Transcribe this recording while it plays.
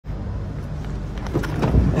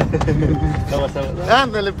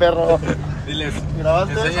Ándale, perro. Diles.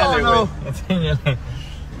 ¿Grabaste eso o no? Enséñale.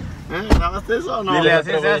 ¿Grabaste eso o no? Dile,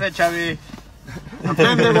 así se hace, Chavi.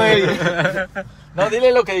 Aprende, güey. No,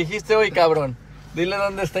 dile lo que dijiste hoy, cabrón. Dile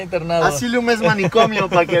dónde está internado. Asilo es manicomio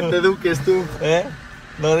para que te eduques tú. ¿Eh?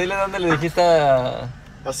 No, dile dónde le dijiste a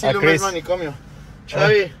Asilo es manicomio.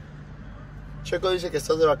 Chavi, Checo dice que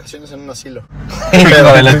estás de vacaciones en un asilo.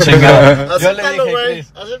 Hijo de la chingada. Acéptalo, güey.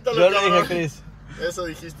 Acéptalo, Yo le cabrón. dije a Chris. Eso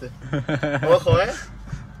dijiste. Ojo,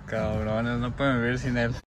 Cabrones, no pueden vivir sin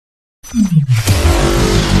él.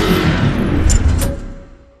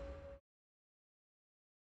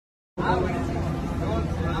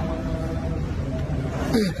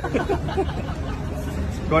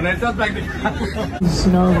 Con él estás practicando.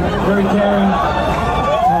 You know, very caring.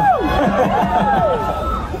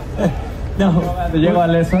 No. Te llevo a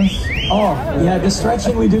lessons. Oh, yeah, the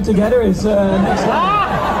stretching we do together is next level.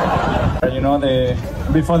 You know,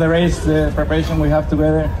 before the race, the preparation we have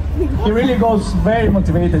together. He really goes very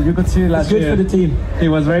motivated. You could see last year. It's good for the team. He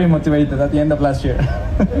was very motivated at the end of last year.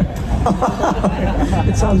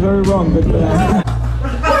 It sounds very wrong, but...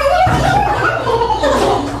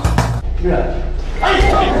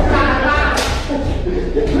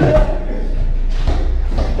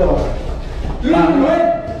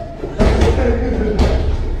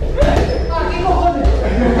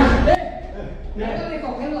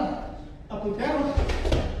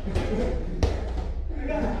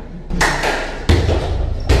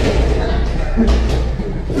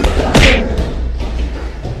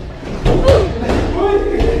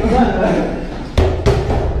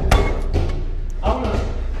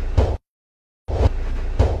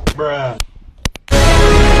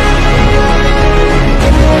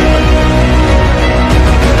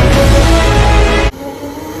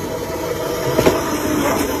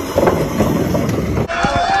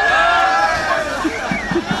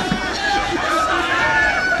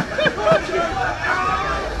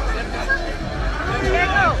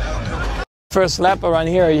 First lap around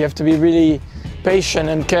here, you have to be really patient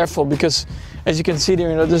and careful because, as you can see there,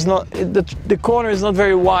 you know, the corner is not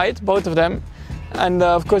very wide, both of them, and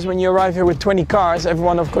of course, when you arrive here with 20 cars,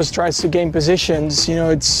 everyone of course tries to gain positions. You know,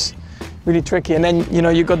 it's really tricky, and then you know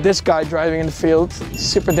you got this guy driving in the field,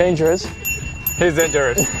 super dangerous. He's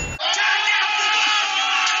dangerous.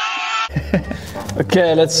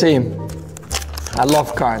 Okay, let's see. I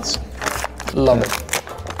love cards, love it.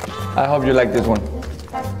 I hope you like this one.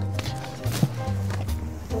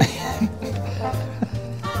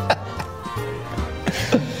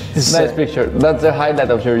 Nice picture. That's the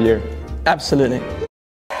highlight of your year. Absolutely.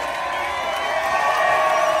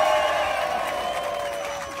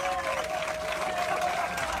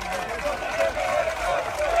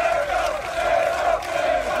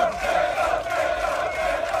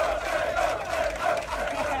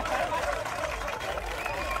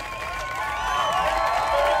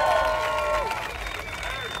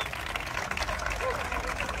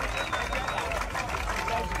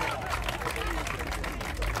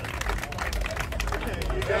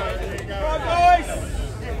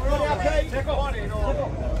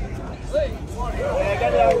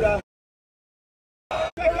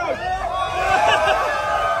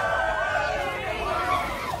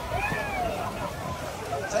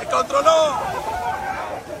 ¡Se controló!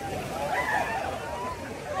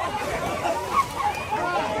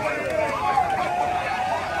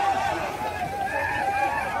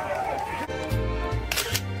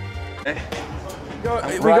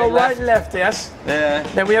 We go right, left, yes? Yeah.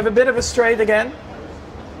 Then we have a bit of a straight again.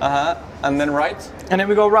 Uh-huh. And then right? And then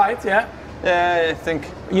we go right, yeah? Yeah, I think.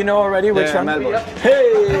 You know already which one? Melbourne.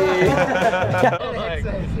 Hey!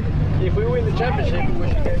 If we win the championship, we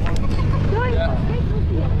should get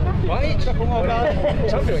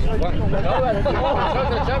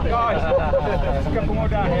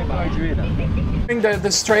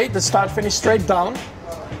the straight, the start-finish straight down.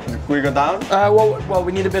 We go down? Well,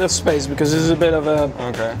 we need a bit of space because this is a bit of a...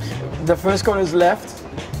 Okay. The first corner is left.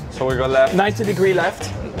 So we go left? 90-degree left.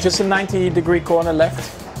 Just a 90-degree corner left.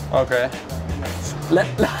 Okay.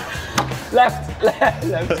 Left.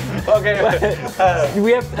 Okay.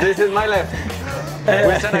 We have... This is my left.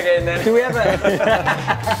 Which one again then? Do we have a...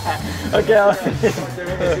 Okay.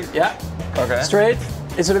 Yeah. Okay. Straight.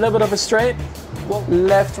 It's a little bit of a straight.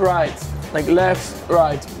 Left, right. Like left,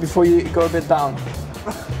 right. Before you go a bit down.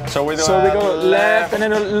 So we do So we go left and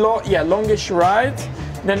then a longish right.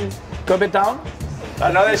 Then go a bit down.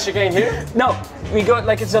 Another chicane here? No. We go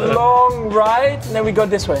like it's a long right and then we go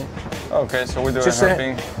this way. Okay, so we do Just a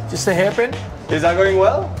hairpin. Just a hairpin. Is that going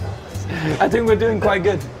well? I think we're doing quite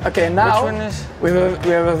good. Okay, now Which one is? we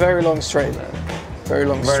have a very long straight. Very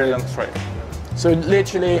long straight. Very long straight. So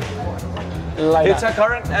literally like It's that. a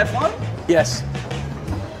current F1? Yes.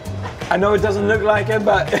 I know it doesn't look like it,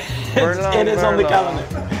 but it is on the calendar.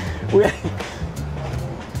 We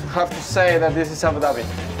have to say that this is Abu Dhabi.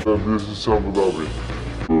 This is Abu Dhabi.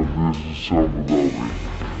 This is Abu Dhabi.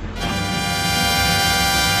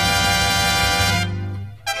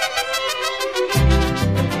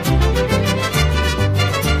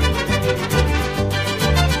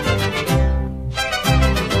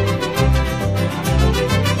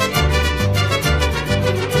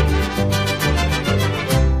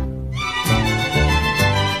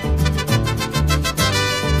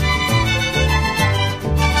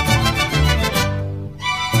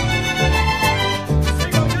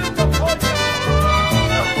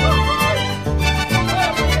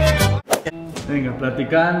 Venga,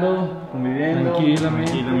 platicando, conviviendo.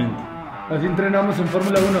 Tranquilamente. Así entrenamos en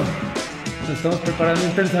Fórmula 1. Nos estamos preparando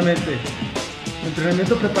intensamente.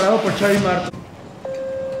 Entrenamiento preparado por Xavi Martin.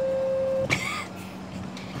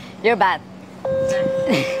 You're bad.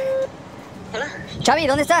 Hola. Xavi,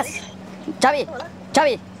 ¿dónde estás? Xavi,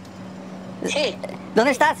 Xavi, Sí,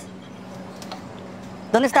 ¿dónde estás?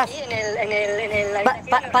 ¿Dónde estás? aquí en la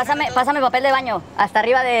habitación. Pásame papel de baño hasta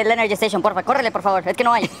arriba del Energy Station, porfa. Córrele, por favor. Es que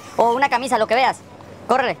no hay. O una camisa, lo que veas.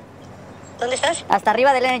 Córrele. ¿Dónde estás? Hasta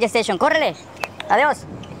arriba del Energy Station. Córrele. Adiós.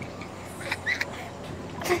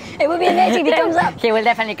 It would be amazing if he comes up. He will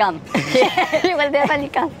definitely come. He will definitely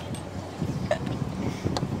come.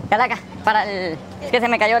 Calaca, para el... Es que se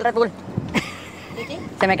me cayó el Red Bull.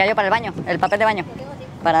 Se me cayó para el baño, el papel de baño.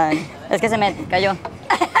 Para... Es que se me cayó.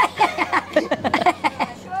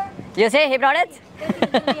 You see, he brought it?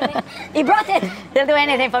 He brought it! He'll do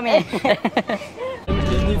anything for me.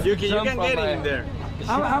 Yuki, you can get in there.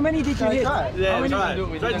 How many did you hit? Yeah, try to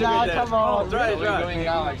get there.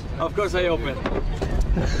 Try. Of course I open.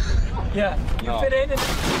 Yeah, you fit in.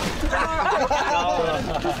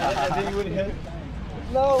 I think you would hit.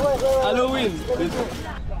 No, wait. Halloween.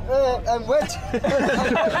 I'm wet.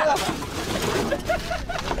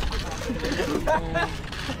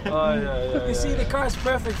 Oh, yeah. You see, the car is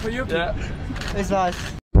perfect for you. Yeah. It's nice.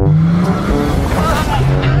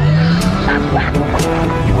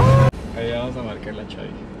 Ahí vamos a marcar la Chavi.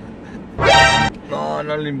 No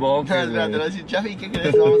le invoques. Espérate, voy a decir, Xavi, ¿qué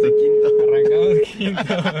crees? Vamos de quinto. Arrancamos quinto.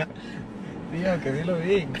 Tío, que sí lo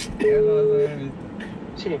vi. Ya lo vas a haber visto.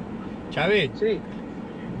 Sí, Chavi, sí.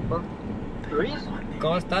 Luis,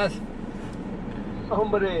 ¿cómo estás?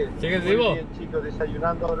 hombre. ¿Sigues Muy vivo? bien, chicos,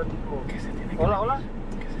 desayunando ahora mismo. Hola. Hola.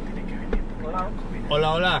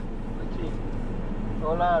 Hola. Sí.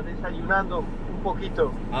 Hola, desayunando un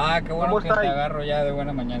poquito. Ah, qué bueno ¿Cómo que te estáis? agarro ya de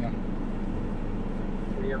buena mañana.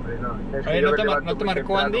 Sí, hombre, no. Es que Oye, yo ¿no me te levanto muy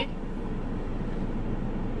marcó temprano. Andy?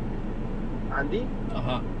 ¿Andy?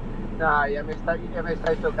 Ajá. Ah, ya me estáis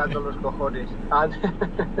tocando los cojones. Ay.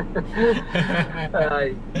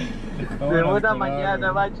 De buena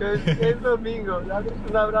mañana, macho. Es domingo. Dale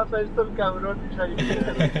un abrazo a estos cabrones ahí.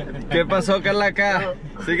 ¿Qué pasó, Calaca?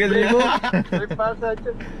 ¿Sigues vivo? ¿Qué pasa?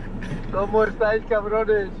 ¿Cómo estáis,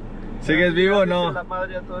 cabrones? ¿Sigues vivo o no? La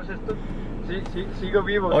madre a todos estos. Sí, sigo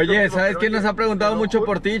vivo. Oye, Sigo ¿sabes vivo, quién pero nos ha preguntado te lo mucho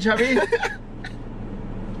juro. por ti, Xavi?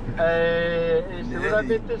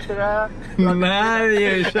 Seguramente será...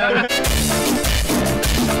 Nadie, Xavi.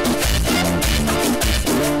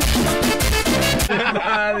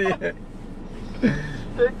 Nadie.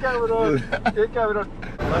 ¡Qué cabrón!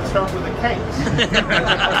 Let's start with the cakes.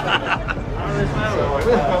 So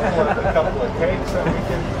a couple of cakes that we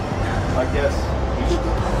can, I guess.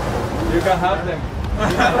 You can have them.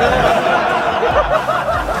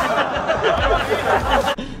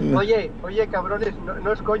 Oye, cabrones,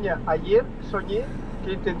 no es coña. Ayer soñé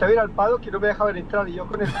que intentaba ir al Pado que no me dejaban entrar y yo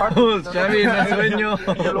con el Pato. Xavi, no es sueño.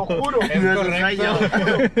 Te lo juro. Es correcto.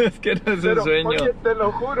 Es que no es un Pero, sueño. oye, te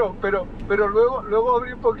lo juro, pero luego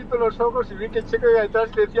abrí un poquito los ojos y vi que Checo iba detrás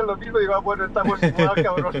y le decían lo mismo y digo, bueno, estamos igual,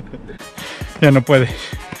 cabrón. Ya no puede.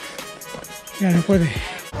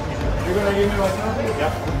 You're gonna give me my something?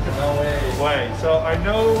 Yep. No way. So I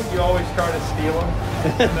know you always try to steal them,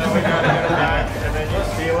 and then we gotta get them back, and then you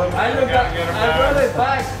steal them. I look at, I brought it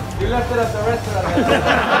back. You left it at the restaurant.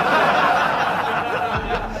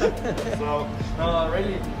 So, No,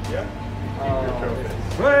 really? yeah.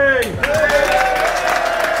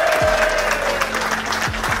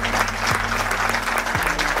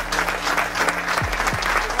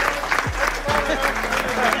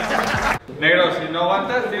 Negro, si no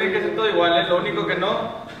aguantas, tiene que ser todo igual, ¿eh? Lo único que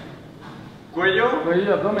no, cuello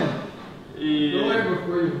Cuello, abdomen. y...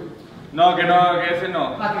 cuello. No, que no, que ese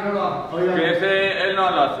no. Que no lo haga. Que ese él no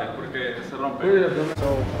lo hace, porque se rompe. Cuello, abdomen.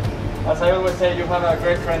 As I always say, you have a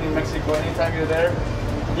great friend in Mexico. Anytime you're there,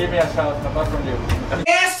 give me a shout, apart from you.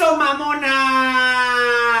 ¡Eso, mamona!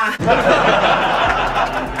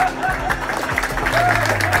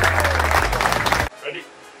 Ready?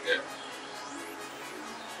 Yeah.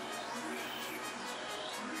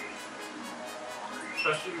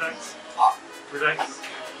 Just relax. Relax.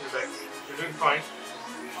 Relax. You're doing fine.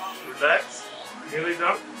 Relax. Nearly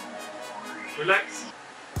done. Relax.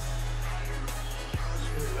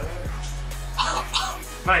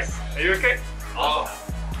 Nice. Are you okay? Oh.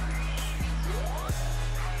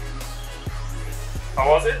 How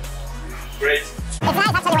was it? Great. It's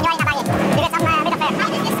nice actually when you're in a barrier. You get some bit of air.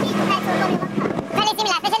 Very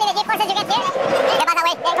similar, especially the G-forces you get here. ¿Qué pasa,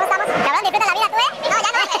 güey? ¿Cómo estamos? Cabrón, disfruta la vida tú, ¿eh? No,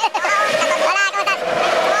 ya no. Hola, ¿cómo estás?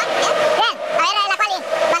 Bien. Bien. A ver, la quali,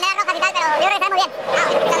 banderas rojas y tal, pero yo creo que está muy bien.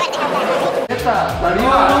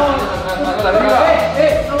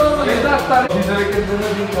 Sí se ve que es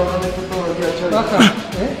bien cabrón esto todo el día, chaval. Baja,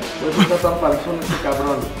 ¿eh? Pues está tan falsón ese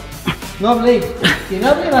cabrón. No habléis. Quien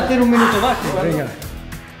hable va a hacer un minuto más. Venga.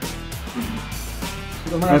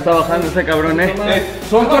 No está bajando ese cabrón,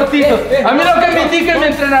 Son cortitos. A mí lo que me indica mi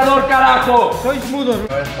entrenador, carajo. Sois mudos.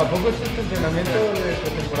 ¿A poco es este entrenamiento de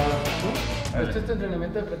pretemporada? ¿No? ¿Es este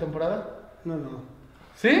entrenamiento de pretemporada? No, no.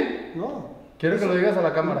 ¿Sí? No. Quiero que lo digas a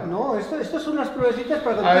la cámara. No, esto son unas pruebecitas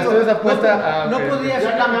para contigo. Ah, esto es apuesta. No podías.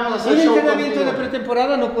 Un entrenamiento de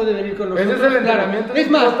pretemporada no puede venir con nosotros. Ese es el entrenamiento. Es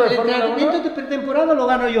más, el entrenamiento de pretemporada lo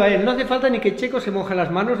gano yo a él. No hace falta ni que Checo se moje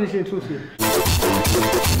las manos ni se ensucie.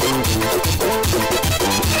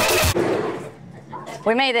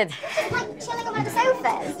 We made it. Chilling on the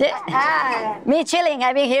sofas. Yeah. Me chilling.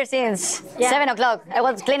 I've been here since 7 o'clock. I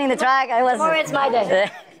was cleaning the track. I was. Tomorrow it's my day.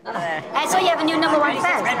 I saw you have a new #1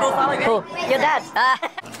 fan. Red Bull following Who? Your dad.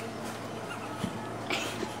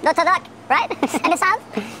 Dr. Duck, right? And the sound?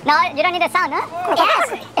 No, you don't need the sound, huh? Yes.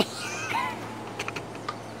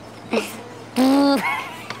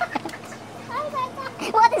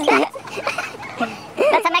 What is that?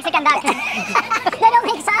 That's a Mexican duck. They don't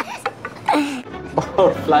make sounds.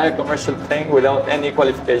 Or fly a commercial plane without any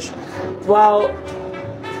qualification? Well,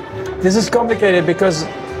 this is complicated because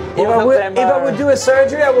if I would do a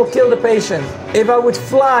surgery, I will kill the patient. If I would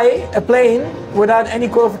fly a plane without any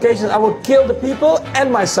qualifications, I would kill the people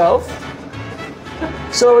and myself.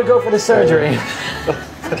 So I would go for the surgery.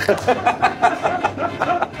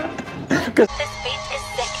 This beat is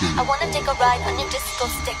sick. I wanna take a ride on your disco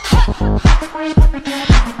stick.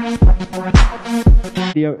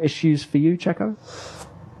 Video issues for you, Checo?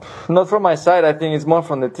 Not from my side, I think it's more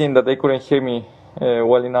from the team that they couldn't hear me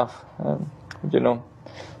well enough. You know,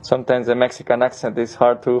 sometimes the Mexican accent is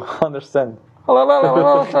hard to understand.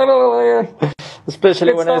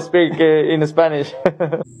 Especially when I speak in Spanish.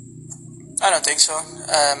 I don't think so.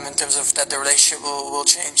 In terms of that, the relationship will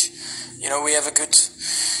change. You know, we have a good...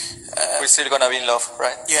 We're still gonna be in love,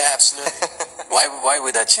 right? Yeah, absolutely. Why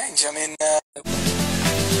would that change? I mean...